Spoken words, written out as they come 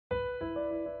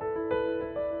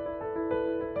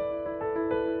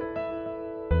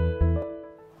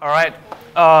All right.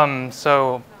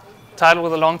 So, title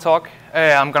with a long talk.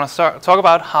 I'm gonna talk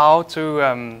about how to.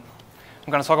 I'm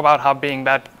gonna talk about how being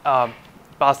that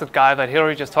bastard guy that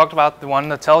Hillary just talked about, the one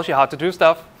that tells you how to do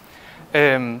stuff.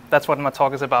 That's what my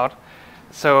talk is about.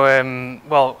 So,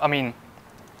 well, I mean,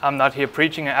 I'm not here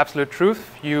preaching an absolute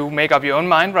truth. You make up your own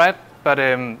mind, right? But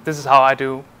this is how I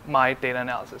do my data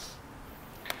analysis.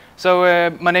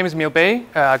 So, my name is Emil Bay.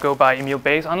 I go by Emil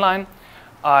Bay online.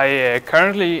 I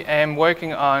currently am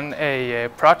working on a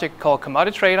project called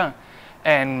Commodity Trader,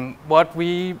 and what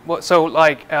we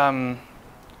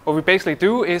basically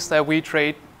do is that we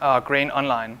trade grain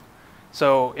online.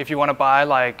 So if you want to buy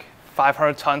like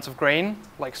 500 tons of grain,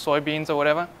 like soybeans or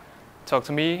whatever, talk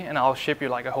to me and I'll ship you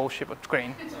like a whole ship of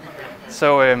grain.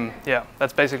 So yeah,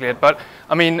 that's basically it. But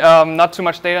I mean, not too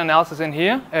much data analysis in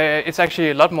here. It's actually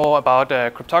a lot more about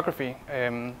cryptography.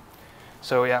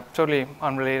 So yeah, totally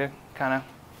unrelated, kind of.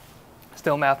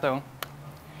 Still math though.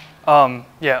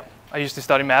 Yeah, I used to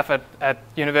study math at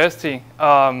university,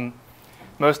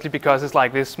 mostly because it's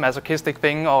like this masochistic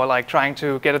thing, or like trying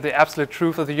to get at the absolute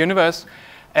truth of the universe.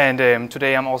 And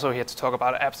today I'm also here to talk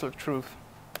about absolute truth.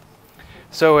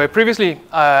 So previously,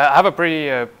 I have a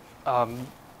pretty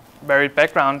varied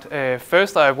background.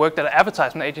 First, I worked at an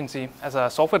advertisement agency as a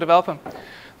software developer.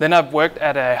 Then I've worked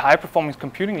at a high-performance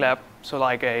computing lab, so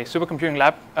like a supercomputing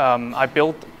lab.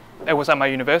 It was at my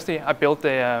university. I built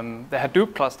the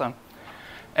Hadoop cluster.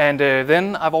 And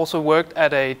then I've also worked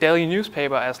at a daily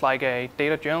newspaper as like a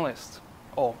data journalist,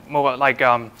 or more like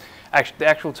actually the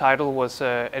actual title was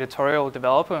editorial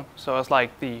developer. So I was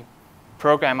like the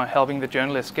programmer helping the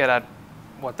journalists get at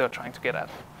what they're trying to get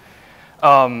at.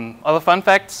 Other fun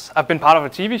facts: I've been part of a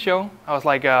TV show. I was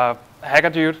like a hacker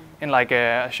dude in like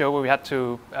a show where we had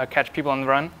to catch people on the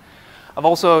run. I've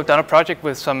also done a project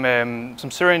with some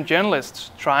Syrian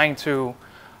journalists trying to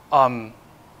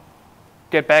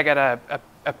get back at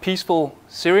a peaceful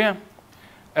Syria.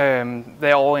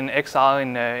 They're all in exile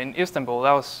in Istanbul.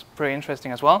 That was pretty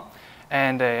interesting as well.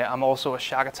 And I'm also a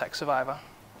shark attack survivor.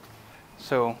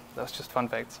 So that's just fun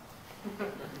facts.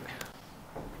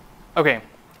 Okay,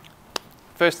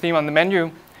 first theme on the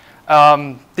menu,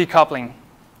 decoupling.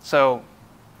 So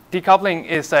decoupling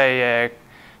is a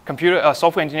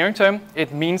software engineering term.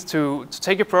 It means to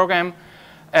take a program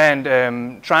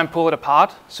and try and pull it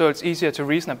apart so it's easier to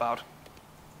reason about.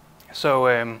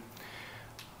 So,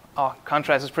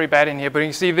 contrast is pretty bad in here, but you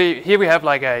can see here we have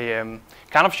like a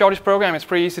kind of shortish program. It's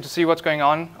pretty easy to see what's going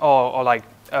on, or like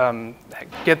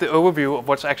get the overview of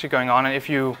what's actually going on. And if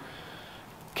you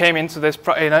came into this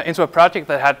into a project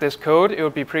that had this code, it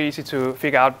would be pretty easy to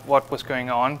figure out what was going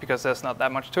on because there's not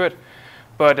that much to it.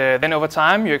 But then over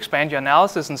time, you expand your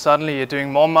analysis, and suddenly you're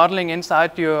doing more modeling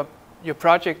inside your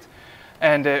project.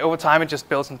 And over time, it just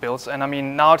builds and builds. And I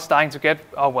mean, now it's starting to get,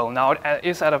 now it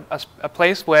is at a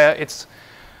place where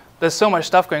there's so much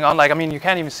stuff going on. Like, I mean, you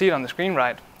can't even see it on the screen,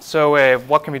 right? So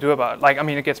what can we do about it? Like, I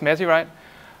mean, it gets messy, right?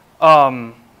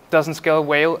 Doesn't scale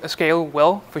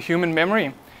well for human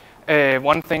memory.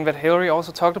 One thing that Hillary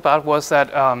also talked about was that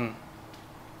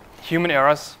human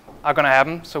errors are going to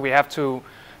happen. So we have to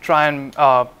try and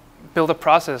build a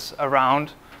process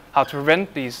around how to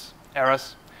prevent these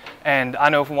errors. And I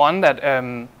know for one that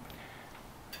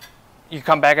you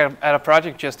come back at a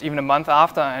project just even a month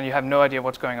after and you have no idea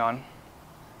what's going on.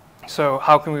 So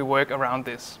how can we work around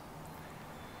this?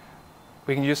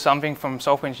 We can use something from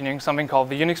software engineering, something called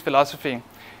the Unix philosophy.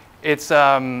 It's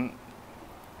kind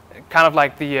of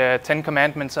like the 10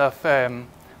 commandments of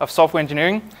software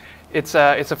engineering. It's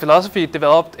a philosophy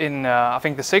developed in, I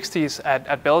think, the 60s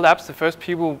at Bell Labs. The first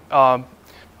people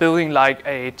building like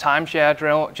a timeshare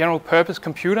general purpose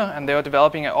computer, and they were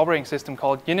developing an operating system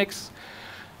called Unix.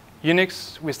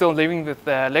 Unix, we're still living with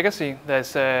the legacy.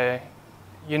 There's a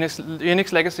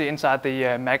Unix legacy inside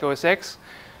the Mac OS X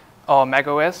or Mac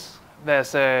OS.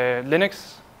 There's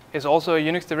Linux is also a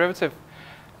Unix derivative,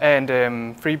 and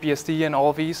FreeBSD and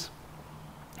all these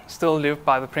still live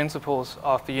by the principles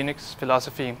of the Unix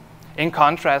philosophy, in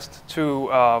contrast to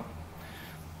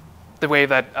the way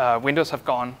that Windows have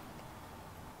gone.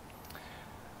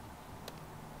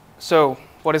 So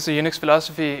what is the Unix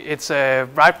philosophy? It's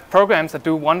write programs that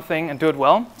do one thing and do it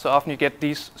well. So often you get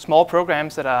these small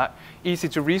programs that are easy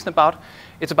to reason about.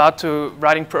 It's about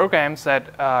writing programs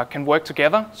that can work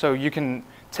together. So you can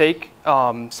take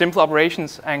simple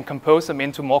operations and compose them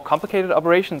into more complicated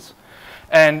operations.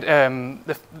 And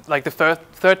the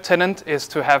third tenet is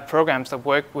to have programs that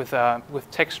work with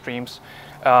text streams,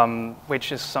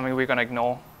 which is something we're going to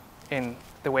ignore in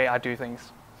the way I do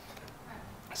things.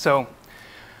 So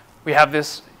we have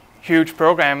this huge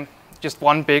program, just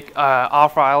one big R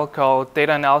file called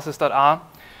dataanalysis.r.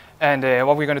 And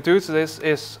what we're going to do to this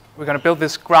is we're going to build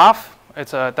this graph.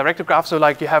 It's a directed graph, so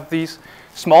like you have these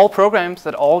small programs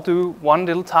that all do one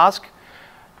little task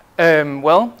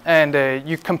well, and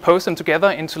you compose them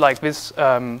together into like this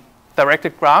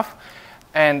directed graph.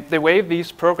 And the way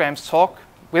these programs talk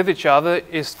with each other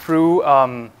is through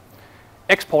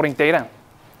exporting data.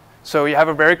 So you have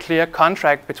a very clear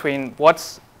contract between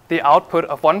what's the output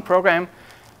of one program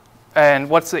and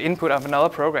what's the input of another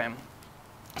program.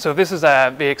 So this is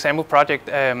the example project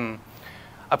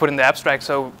I put in the abstract.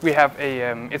 So we have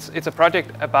it's a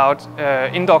project about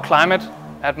indoor climate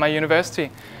at my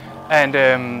university, and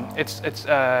it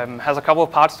has a couple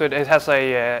of parts to it. It has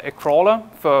a crawler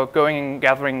for going and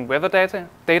gathering weather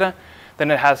data.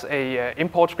 Then it has a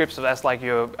import script, so that's like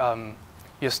your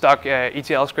stock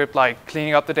ETL script, like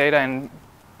cleaning up the data and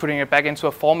putting it back into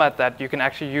a format that you can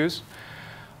actually use.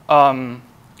 Then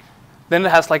it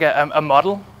has like a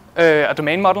model, a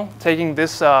domain model, taking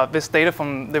this data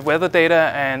from the weather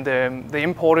data and the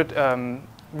imported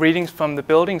readings from the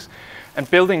buildings and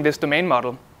building this domain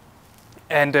model.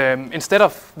 And instead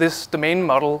of this domain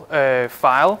model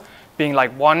file being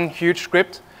like one huge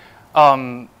script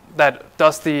that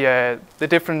does the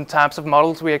different types of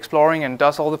models we're exploring and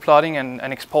does all the plotting and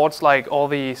exports like all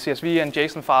the CSV and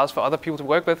JSON files for other people to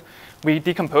work with, we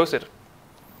decompose it.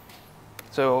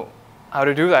 So how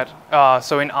to do that?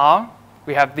 So in R,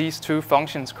 we have these two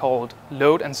functions called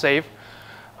load and save.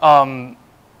 And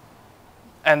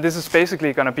this is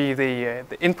basically going to be the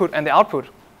input and the output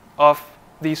of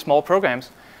these small programs.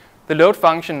 The load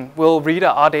function will read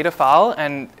a data file,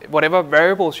 and whatever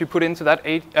variables you put into that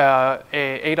A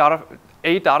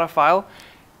data file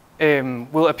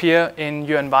will appear in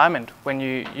your environment when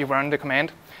you run the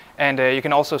command. And you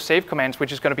can also save commands,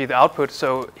 which is going to be the output.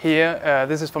 So here,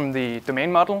 this is from the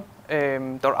domain model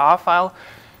 .r file.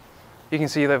 You can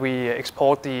see that we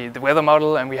export the weather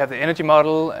model, and we have the energy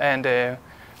model, and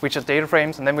which are data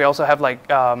frames. And then we also have like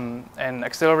an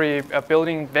auxiliary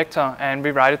building vector, and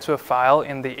we write it to a file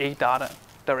in the A data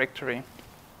directory.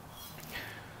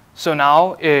 So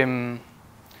now the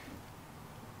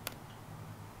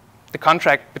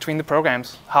contract between the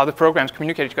programs, how the programs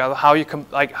communicate together, how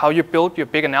you build your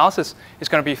big analysis is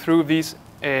going to be through these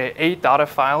A data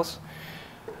files.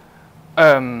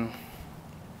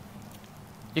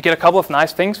 You get a couple of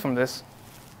nice things from this.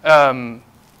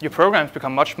 Your programs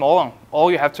become much smaller.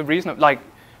 All you have to reason, like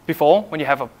before, when you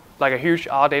have a huge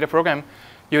R data program,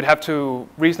 you'd have to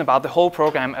reason about the whole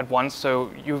program at once.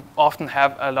 So you often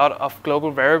have a lot of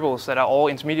global variables that are all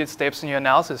intermediate steps in your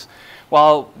analysis.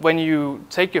 While when you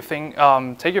take your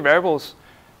variables,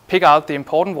 pick out the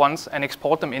important ones and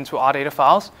export them into R data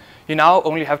files, you now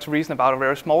only have to reason about a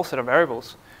very small set of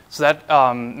variables. So that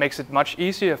makes it much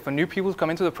easier for new people to come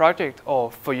into the project,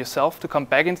 or for yourself to come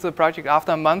back into the project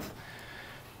after a month.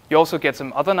 You also get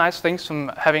some other nice things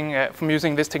from having from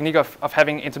using this technique of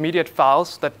having intermediate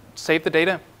files that save the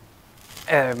data.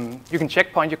 You can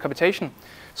checkpoint your computation.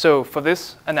 So for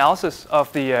this analysis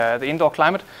of the indoor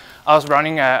climate, I was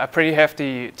running a pretty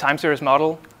hefty time series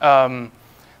model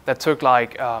that took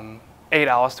like 8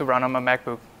 hours to run on my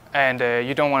MacBook, and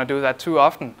you don't want to do that too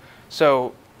often.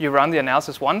 So you run the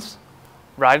analysis once,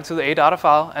 write it to the A data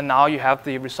file, and now you have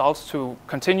the results to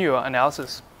continue your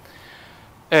analysis.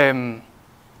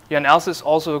 Your analysis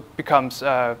also becomes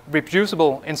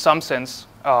reproducible in some sense,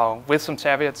 with some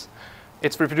caveats.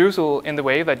 It's reproducible in the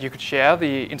way that you could share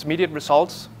the intermediate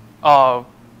results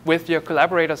with your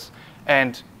collaborators,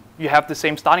 and you have the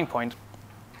same starting point.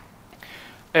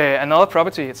 Another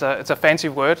property, it's a fancy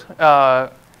word. How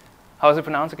is it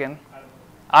pronounced again?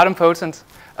 Idempotent.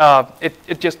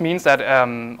 It just means that,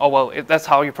 that's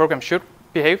how your program should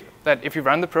behave, that if you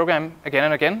run the program again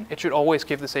and again, it should always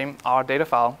give the same R data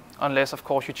file, unless, of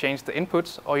course, you change the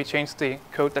inputs or you change the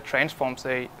code that transforms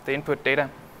the input data.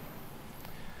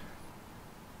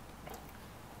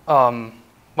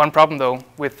 One problem, though,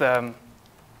 with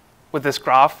this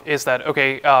graph is that,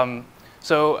 okay,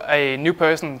 so a new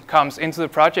person comes into the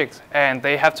project, and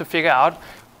they have to figure out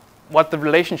what the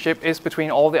relationship is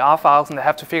between all the R files, and they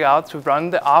have to figure out to run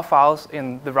the R files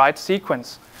in the right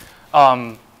sequence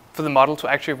for the model to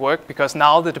actually work, because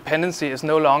now the dependency is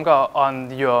no longer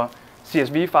on your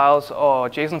CSV files or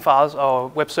JSON files or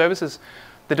web services.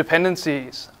 The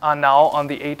dependencies are now on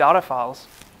the A data files.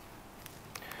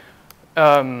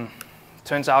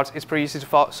 Turns out it's pretty easy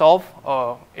to solve,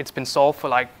 or it's been solved for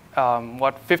like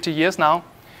 50 years now.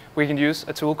 We can use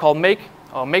a tool called make,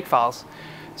 or makefiles.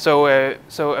 So a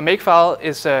makefile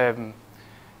is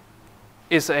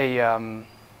a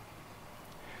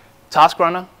task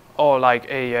runner, or like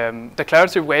a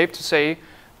declarative way to say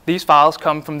these files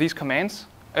come from these commands,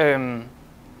 and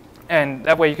And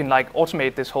that way you can like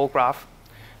automate this whole graph.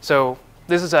 So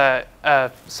this is a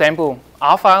sample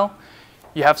R file.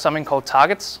 You have something called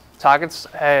targets. Targets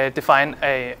define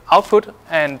a output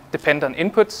and depend on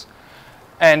inputs.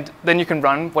 And then you can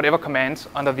run whatever commands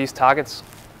under these targets.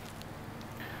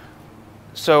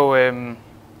 So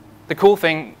the cool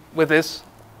thing with this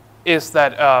is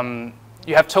that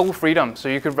you have total freedom. So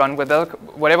you could run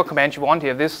whatever command you want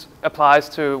here. This applies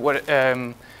to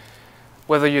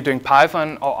whether you're doing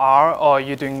Python or R or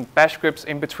you're doing bash scripts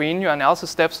in between your analysis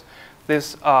steps.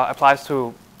 This applies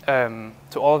to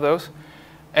all of those.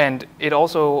 And it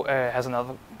also has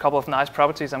another couple of nice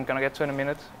properties I'm going to get to in a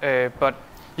minute. But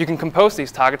you can compose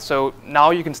these targets. So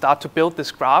now you can start to build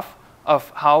this graph of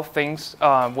how things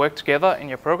work together in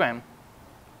your program.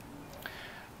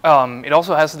 It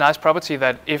also has a nice property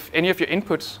that if any of your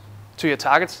inputs to your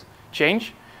targets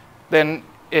change, then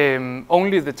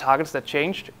only the targets that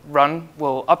changed run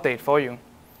will update for you.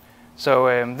 So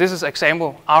this is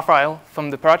example R file from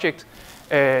the project.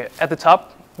 At the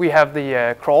top, we have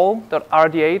the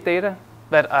crawl.rda data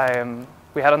that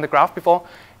we had on the graph before.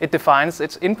 It defines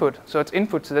its input. So its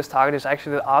input to this target is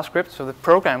actually the R script, so the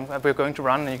program that we're going to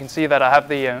run. And you can see that I have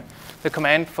the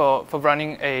command for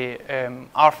running a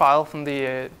R file from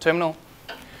the terminal.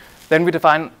 Then we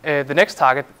define the next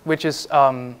target, which is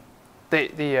kind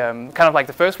of like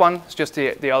the first one. It's just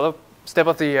the other step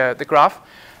of the graph.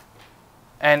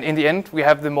 And in the end, we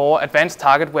have the more advanced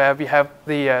target where we have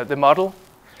the model.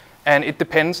 And it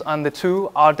depends on the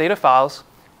two R data files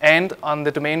and on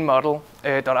the domain model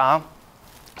 .r.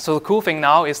 So the cool thing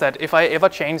now is that if I ever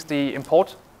change the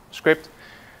import script,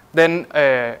 then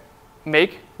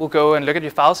make will go and look at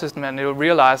your file system and it will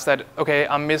realize that, okay,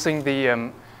 I'm missing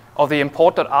the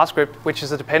import.r script, which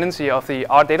is a dependency of the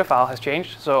R data file has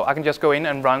changed. So I can just go in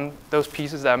and run those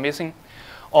pieces that are missing.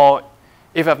 Or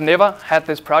if I've never had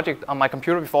this project on my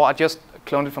computer before, I just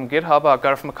cloned it from GitHub or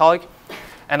got it from a colleague,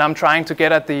 and I'm trying to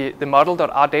get at the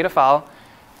model.r data file,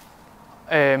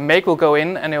 make will go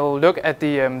in and it will look at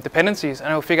the dependencies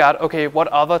and it will figure out, okay, what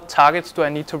other targets do I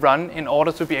need to run in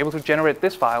order to be able to generate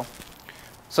this file?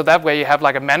 So that way you have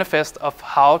like a manifest of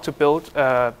how to build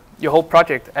your whole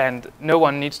project, and no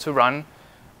one needs to run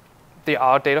the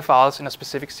R data files in a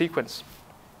specific sequence.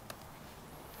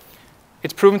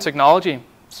 It's proven technology.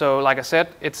 So like I said,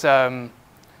 it's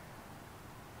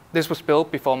this was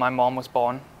built before my mom was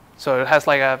born. So it has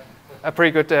like a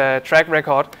pretty good track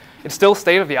record. It's still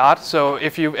state of the art. So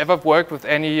if you've ever worked with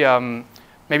any,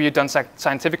 maybe you've done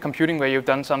scientific computing where you've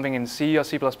done something in C or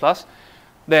C++,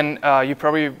 then you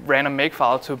probably ran a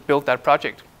makefile to build that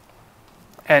project.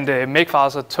 And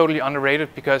makefiles are totally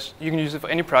underrated because you can use it for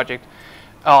any project.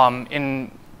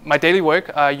 In my daily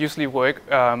work, I usually work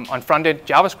on front-end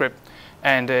JavaScript.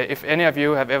 And if any of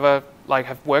you have ever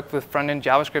have worked with front-end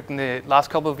JavaScript in the last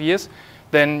couple of years,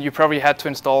 then you probably had to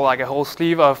install like a whole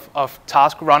sleeve of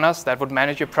task runners that would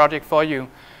manage your project for you.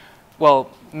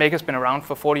 Well, Make has been around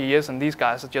for 40 years, and these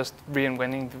guys are just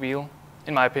reinventing the wheel,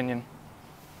 in my opinion.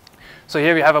 So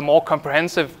here we have a more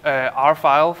comprehensive R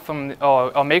file from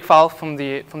or Make file from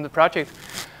the project.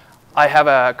 I have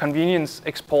a convenience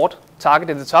export target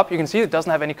at the top. You can see it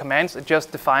doesn't have any commands. It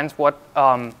just defines what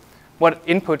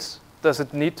inputs does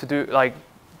it need to do,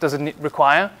 does it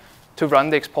require to run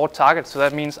the export target. So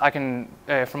that means I can,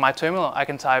 from my terminal, I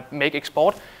can type make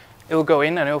export. It will go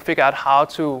in and it will figure out how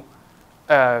to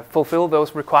fulfill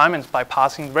those requirements by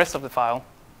passing the rest of the file.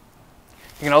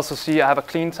 You can also see I have a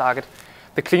clean target.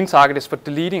 The clean target is for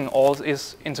deleting all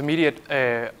its intermediate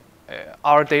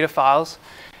R data files.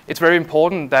 It's very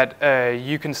important that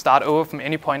you can start over from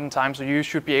any point in time, so you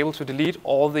should be able to delete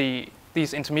all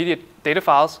these intermediate data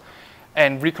files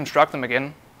and reconstruct them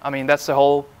again. I mean, that's the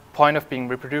whole point of being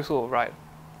reproducible, right?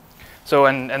 So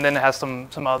and then it has some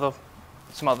other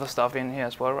stuff in here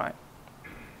as well, right?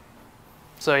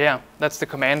 So yeah, that's the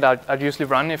command I'd usually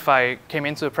run if I came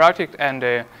into the project, and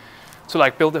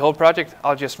to build the whole project,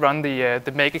 I'll just run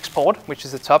the make export, which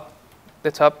is the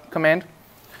top command.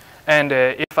 And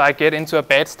if I get into a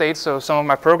bad state, so some of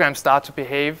my programs start to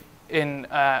behave in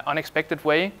an unexpected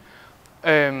way,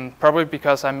 probably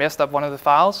because I messed up one of the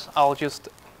files, I'll just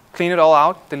clean it all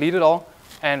out, delete it all,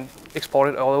 and export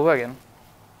it all over again.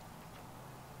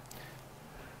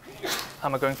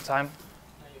 Am I going for time?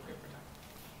 No, you're good for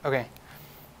time. Okay.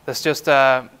 There's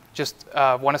just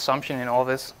one assumption in all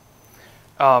this.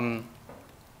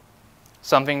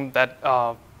 Something that,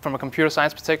 from a computer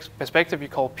science perspective, you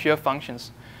call pure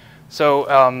functions. So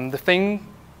the thing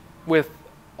with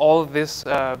all of this,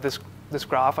 this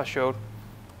graph I showed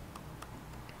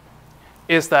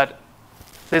is that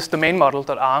this domain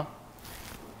model.r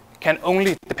can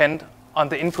only depend on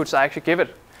the inputs I actually give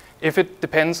it. if it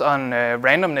depends on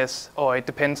randomness, or it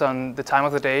depends on the time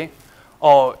of the day,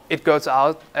 or it goes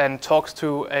out and talks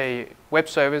to a web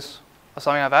service or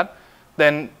something like that,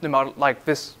 then the model, like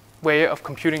this way of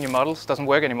computing your models, doesn't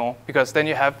work anymore, because then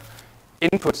you have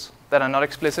inputs that are not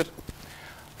explicit.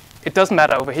 It doesn't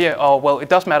matter over here, or well, it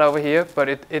does matter over here, but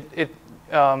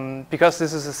because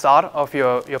this is the start of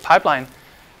your pipeline,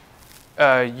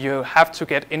 you have to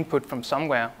get input from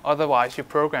somewhere. Otherwise, your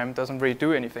program doesn't really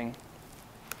do anything.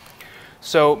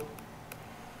 So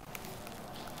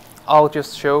I'll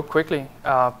just show quickly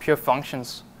pure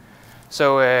functions.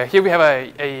 So here we have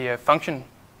a function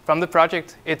from the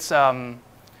project. It's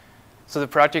so the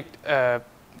project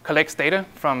collects data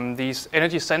from these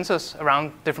energy sensors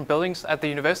around different buildings at the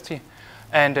university.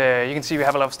 And you can see we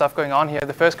have a lot of stuff going on here.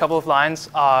 The first couple of lines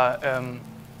are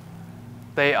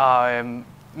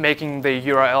making the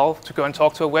URL to go and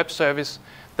talk to a web service.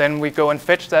 Then we go and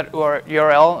fetch that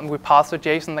URL, and we pass the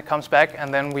JSON that comes back,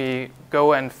 and then we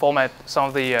go and format some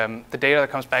of the data that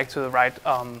comes back to the right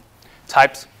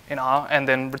types in R, and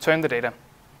then return the data.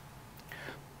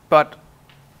 But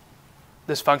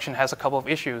this function has a couple of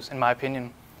issues, in my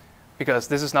opinion, because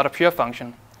this is not a pure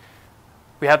function.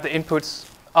 We have the inputs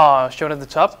shown at the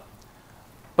top,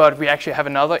 but we actually have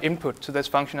another input to this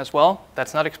function as well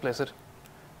that's not explicit.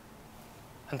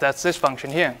 And that's this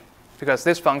function here, because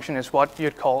this function is what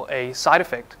you'd call a side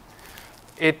effect.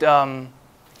 It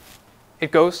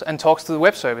goes and talks to the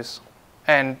web service.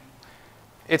 And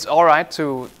it's all right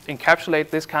to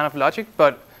encapsulate this kind of logic,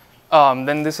 but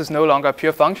then this is no longer a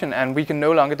pure function, and we can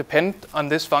no longer depend on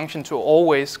this function to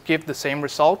always give the same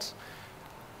results,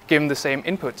 given the same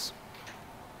inputs.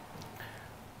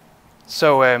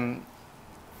 So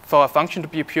for a function to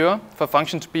be pure, for a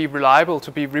function to be reliable,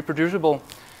 to be reproducible,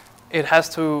 it has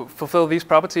to fulfill these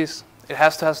properties. It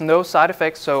has to have no side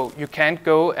effects, so you can't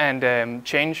go and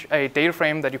change a data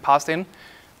frame that you passed in.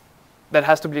 That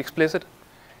has to be explicit.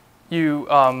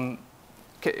 So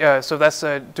that's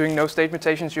doing no state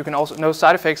mutations. You can also, no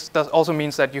side effects also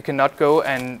means that you cannot go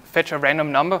and fetch a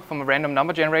random number from a random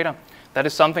number generator. That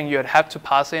is something you'd have to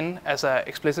pass in as an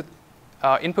explicit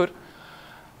input.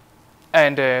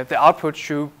 And the output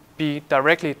should be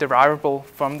directly derivable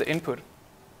from the input.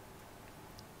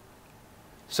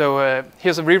 So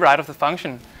here's a rewrite of the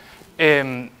function.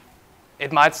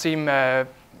 It might seem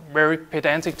very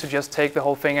pedantic to just take the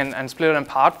whole thing and split it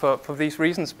apart for these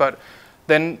reasons, but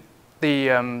then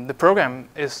the program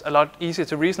is a lot easier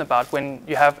to reason about when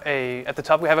you have at the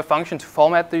top we have a function to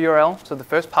format the URL, so the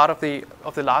first part of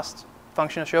the last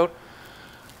function I showed.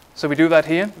 So we do that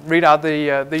here, read out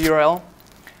the URL.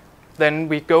 Then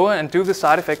we go and do the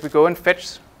side effect. We go and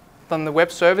fetch from the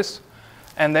web service,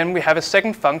 and then we have a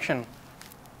second function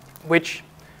which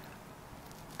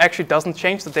actually doesn't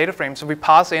change the data frame. So we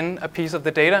pass in a piece of the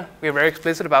data. We are very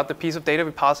explicit about the piece of data we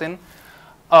pass in.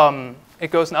 It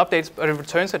goes and updates, but it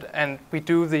returns it, and we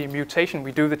do the mutation,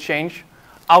 we do the change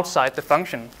outside the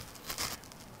function.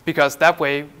 Because that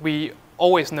way we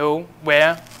always know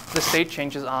where the state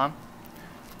changes are.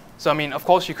 So I mean, of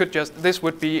course, you could just, this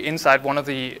would be inside one of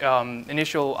the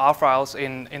initial R files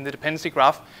in the dependency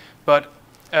graph, but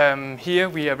here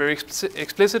we are very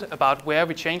explicit about where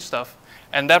we change stuff,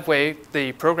 and that way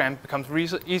the program becomes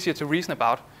easier to reason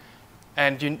about,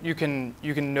 and you can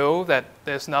know that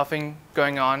there's nothing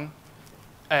going on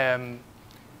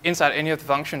inside any of the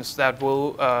functions that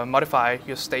will modify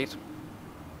your state.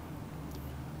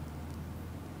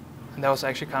 And that was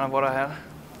actually kind of what I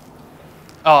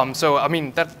had. So I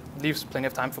mean that leaves plenty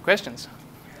of time for questions,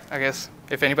 I guess,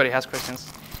 if anybody has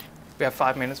questions. We have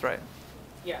 5 minutes, right?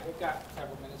 Yeah, we've got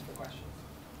several minutes for questions.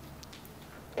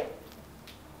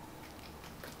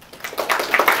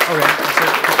 Okay, that's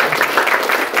it.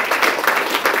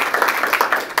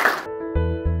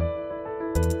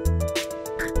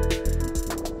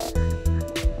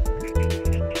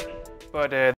 But